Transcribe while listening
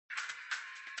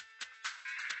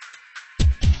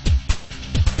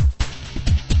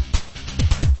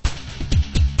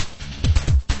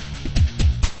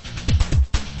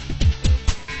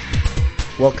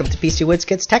Welcome to PC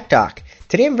WizKid's Tech Talk.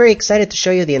 Today I'm very excited to show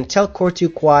you the Intel Core 2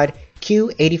 Quad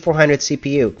Q8400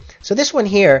 CPU. So this one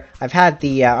here, I've had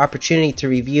the opportunity to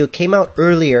review. Came out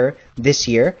earlier this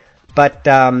year, but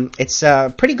it's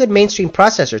a pretty good mainstream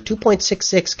processor,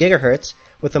 2.66 gigahertz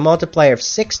with a multiplier of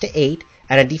 6 to 8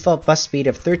 and a default bus speed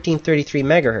of 1333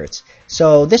 megahertz.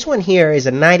 So this one here is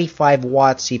a 95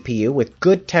 watt CPU with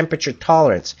good temperature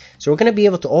tolerance. So we're going to be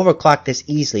able to overclock this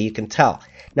easily, you can tell.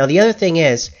 Now the other thing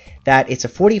is that it's a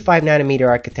 45 nanometer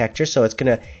architecture, so it's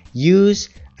going to use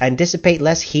and dissipate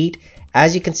less heat.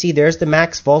 As you can see, there's the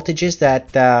max voltages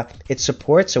that it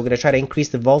supports, so we're going to try to increase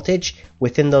the voltage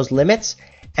within those limits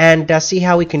and see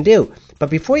how we can do.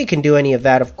 But before you can do any of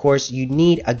that, of course, you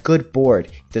need a good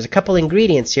board. There's a couple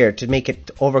ingredients here to make it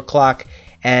overclock,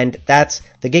 and that's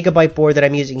the Gigabyte board that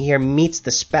I'm using here meets the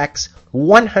specs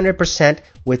 100%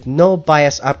 with no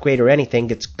BIOS upgrade or anything.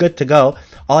 It's good to go.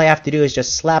 All I have to do is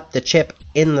just slap the chip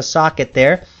in the socket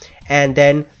there, and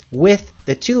then with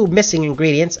the two missing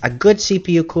ingredients, a good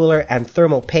CPU cooler and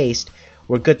thermal paste,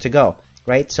 we're good to go,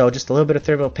 right? So just a little bit of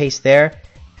thermal paste there,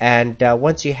 and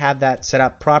once you have that set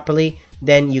up properly,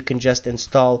 then you can just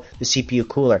install the CPU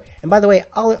cooler. And by the way,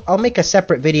 I'll make a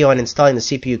separate video on installing the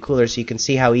CPU cooler so you can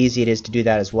see how easy it is to do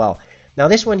that as well. Now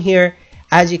this one here,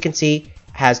 as you can see,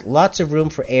 has lots of room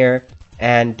for air,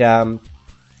 and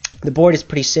the board is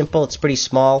pretty simple. It's pretty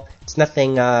small. It's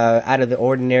nothing out of the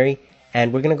ordinary.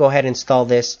 And we're going to go ahead and install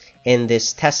this in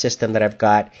this test system that I've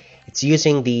got. It's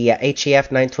using the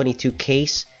HAF 922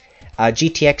 case,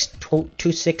 GTX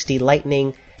 260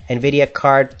 Lightning NVIDIA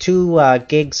card, 2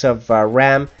 gigs of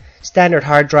RAM, standard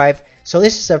hard drive. So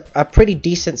this is a pretty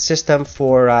decent system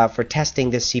for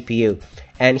testing this CPU.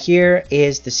 And here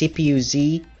is the CPU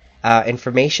Z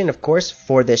information, of course,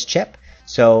 for this chip.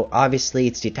 So obviously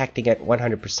it's detecting at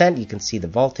 100%. You can see the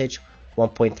voltage,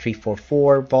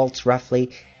 1.344 volts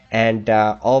roughly, and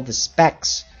all the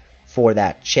specs for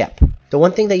that chip. The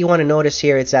one thing that you want to notice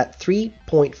here is at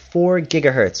 3.4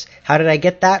 gigahertz. How did I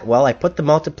get that? Well, I put the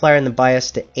multiplier in the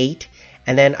BIOS to 8,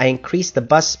 and then I increased the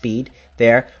bus speed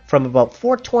there from about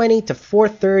 420 to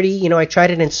 430. You know, I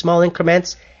tried it in small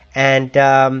increments, and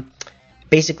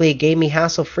basically it gave me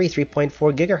hassle-free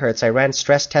 3.4 gigahertz. I ran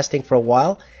stress testing for a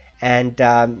while and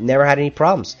never had any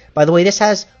problems. By the way, this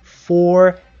has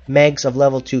 4 megs of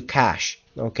level 2 cache.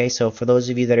 Okay, so for those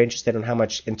of you that are interested in how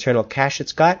much internal cache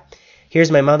it's got,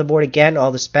 here's my motherboard again,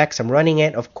 all the specs. I'm running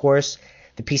it, of course,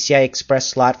 the PCI Express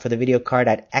slot for the video card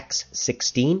at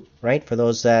X16, right, for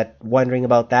those wondering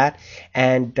about that.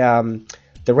 And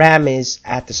the RAM is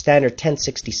at the standard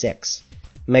 1066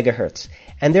 megahertz.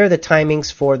 And there are the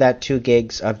timings for that 2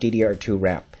 gigs of DDR2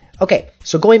 RAM. Okay,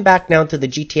 so going back now to the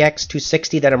GTX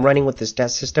 260 that I'm running with this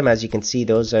test system, as you can see,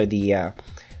 those are the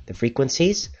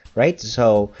frequencies, right?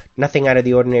 So nothing out of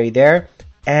the ordinary there.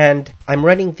 And I'm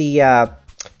running the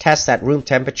test at room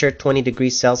temperature, 20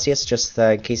 degrees Celsius, just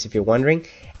in case if you're wondering.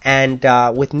 And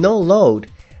with no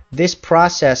load, this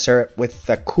processor with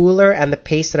the cooler and the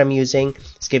paste that I'm using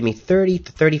is giving me 30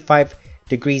 to 35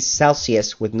 degrees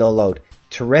Celsius with no load.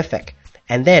 Terrific.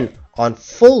 And then on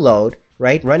full load,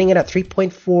 right, running it at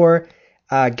 3.4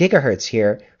 gigahertz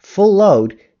here, full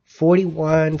load,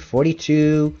 41,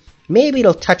 42, maybe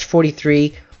it'll touch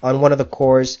 43 on one of the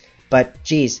cores, but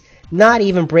geez, not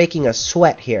even breaking a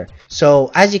sweat here.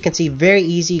 So as you can see, very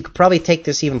easy. You could probably take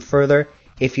this even further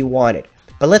if you wanted.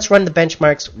 But let's run the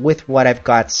benchmarks with what I've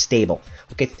got stable.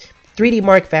 Okay, 3D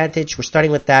Mark Vantage, we're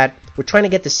starting with that. We're trying to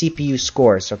get the CPU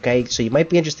scores, okay? So you might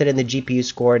be interested in the GPU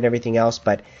score and everything else,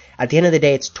 but at the end of the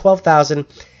day, it's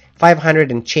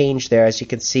 12,500 and change there, as you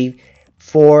can see,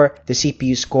 for the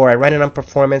CPU score. I ran it on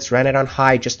performance, ran it on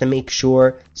high, just to make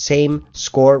sure, same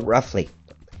score roughly.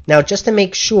 Now, just to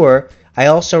make sure, I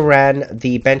also ran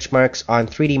the benchmarks on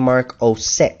 3D Mark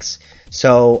 06.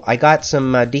 So I got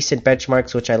some decent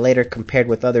benchmarks, which I later compared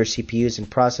with other CPUs and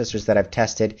processors that I've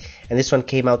tested. And this one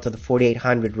came out to the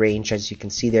 4800 range, as you can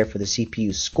see there for the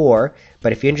CPU score.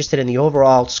 But if you're interested in the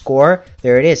overall score,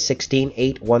 there it is,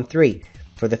 16813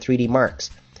 for the 3D Marks.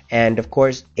 And of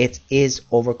course, it is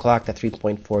overclocked at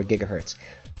 3.4 gigahertz.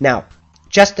 Now,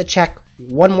 just to check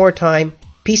one more time,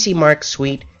 PC Mark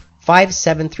Suite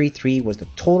 5733 was the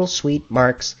total suite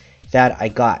marks that I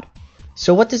got.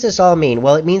 So what does this all mean?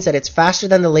 Well, it means that it's faster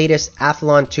than the latest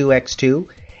Athlon 2X2.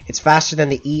 It's faster than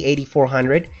the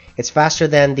E8400. It's faster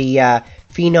than the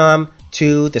Phenom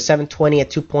 2, the 720 at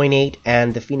 2.8,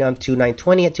 and the Phenom 2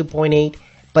 920 at 2.8.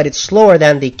 But it's slower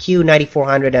than the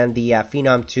Q9400 and the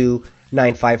Phenom 2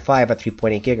 955 at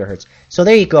 3.8 gigahertz. So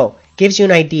there you go. Gives you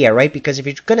an idea, right? Because if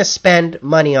you're going to spend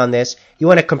money on this, you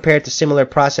want to compare it to similar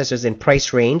processors in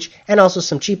price range and also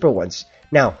some cheaper ones.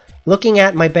 Now, looking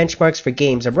at my benchmarks for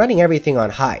games, I'm running everything on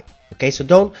high. Okay, so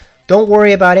don't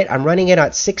worry about it. I'm running it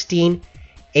at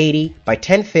 1680 by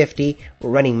 1050. We're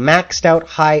running maxed out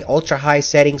high, ultra high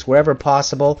settings wherever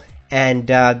possible. And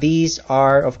these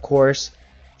are, of course,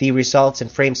 the results in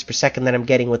frames per second that I'm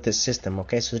getting with this system.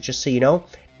 Okay, so just so you know,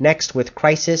 next with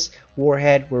Crisis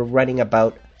Warhead, we're running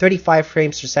about 35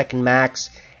 frames per second max,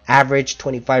 average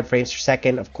 25 frames per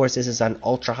second. Of course, this is on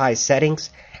ultra high settings.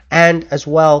 And as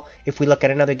well, if we look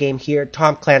at another game here,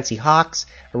 Tom Clancy Hawks,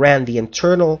 I ran the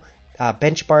internal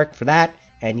benchmark for that,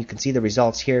 and you can see the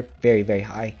results here, very, very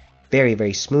high, very,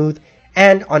 very smooth.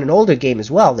 And on an older game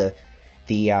as well,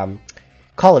 the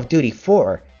Call of Duty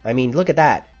 4, I mean, look at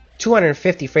that,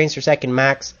 250 frames per second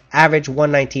max, average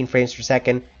 119 frames per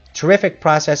second, terrific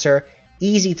processor,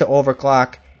 easy to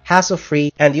overclock,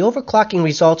 hassle-free, and the overclocking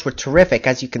results were terrific.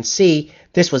 As you can see,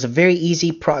 this was a very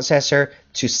easy processor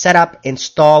to set up,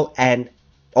 install, and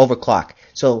overclock.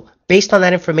 So based on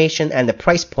that information and the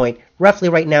price point, roughly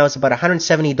right now is about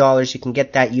 $170. You can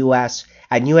get that US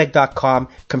at Newegg.com.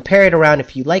 Compare it around.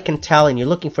 If you like Intel and you're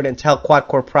looking for an Intel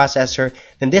quad-core processor,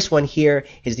 then this one here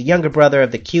is the younger brother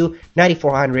of the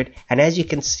Q8400, and as you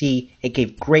can see, it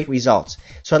gave great results.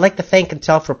 So I'd like to thank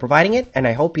Intel for providing it, and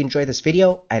I hope you enjoyed this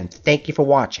video, and thank you for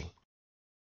watching.